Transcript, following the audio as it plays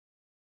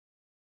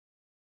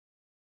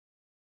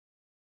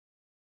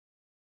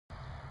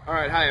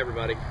Alright, hi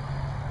everybody.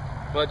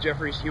 Bud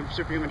Jeffries,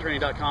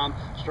 superhumantraining.com,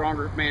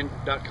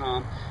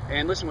 strongerman.com,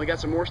 and listen, we got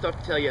some more stuff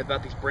to tell you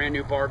about these brand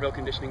new barbell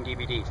conditioning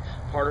DVDs.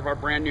 Part of our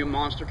brand new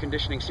monster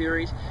conditioning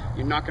series.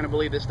 You're not going to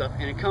believe this stuff,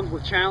 and it comes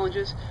with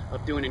challenges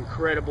of doing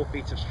incredible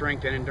feats of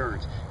strength and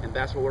endurance, and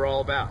that's what we're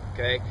all about,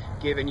 okay?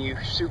 Giving you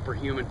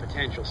superhuman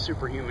potential,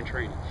 superhuman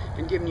training,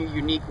 and giving you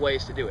unique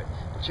ways to do it.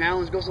 The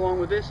challenge goes along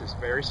with this. It's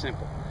very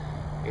simple.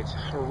 It's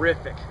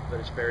horrific,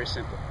 but it's very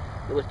simple.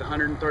 You lift a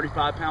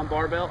 135-pound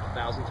barbell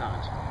 1,000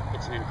 times.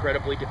 It's an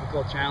incredibly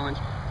difficult challenge.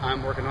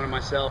 I'm working on it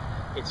myself.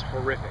 It's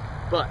horrific,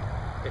 but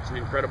it's an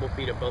incredible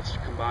feat of both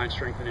combined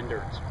strength and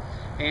endurance.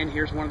 And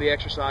here's one of the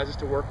exercises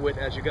to work with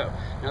as you go.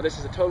 Now, this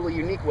is a totally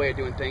unique way of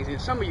doing things, and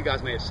some of you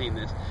guys may have seen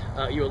this.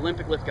 You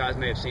Olympic lift guys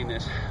may have seen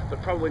this,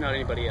 but probably not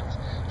anybody else.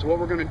 So what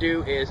we're going to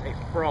do is a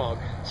frog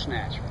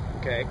snatch,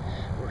 okay?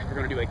 We're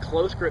going to do a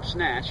close grip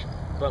snatch,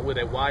 but with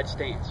a wide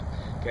stance.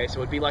 Okay, so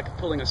it'd be like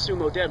pulling a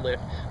sumo deadlift,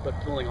 but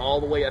pulling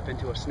all the way up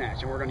into a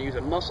snatch. And we're going to use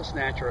a muscle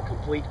snatch or a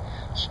complete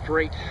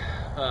straight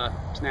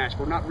snatch.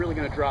 We're not really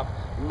going to drop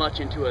much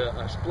into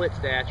a split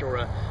snatch or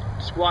a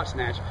squat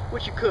snatch,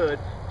 which you could,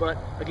 but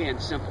again,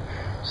 simple.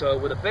 So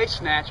with a base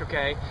snatch,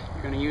 okay,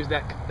 you're going to use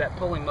that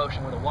pulling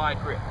motion with a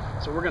wide grip.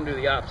 So we're going to do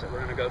the opposite.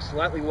 We're going to go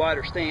slightly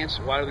wider stance,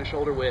 wider than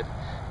shoulder width,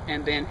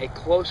 and then a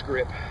close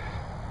grip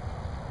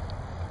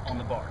on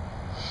the bar.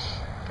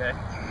 Okay.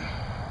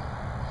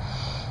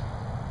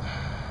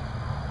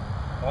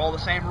 All the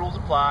same rules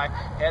apply.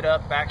 Head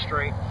up, back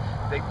straight,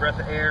 big breath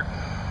of air.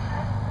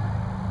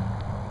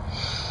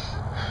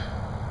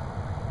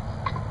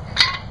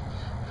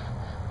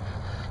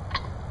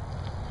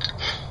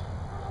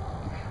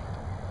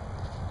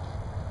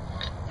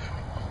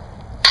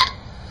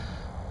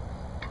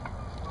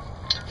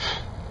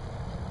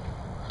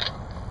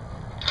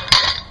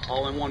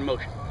 All in one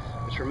motion.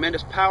 A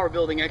tremendous power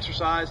building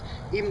exercise,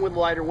 even with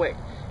lighter weight.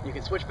 You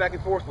can switch back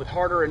and forth with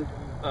harder and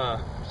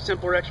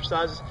simpler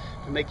exercises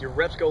to make your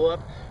reps go up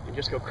and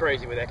just go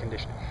crazy with that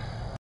conditioning.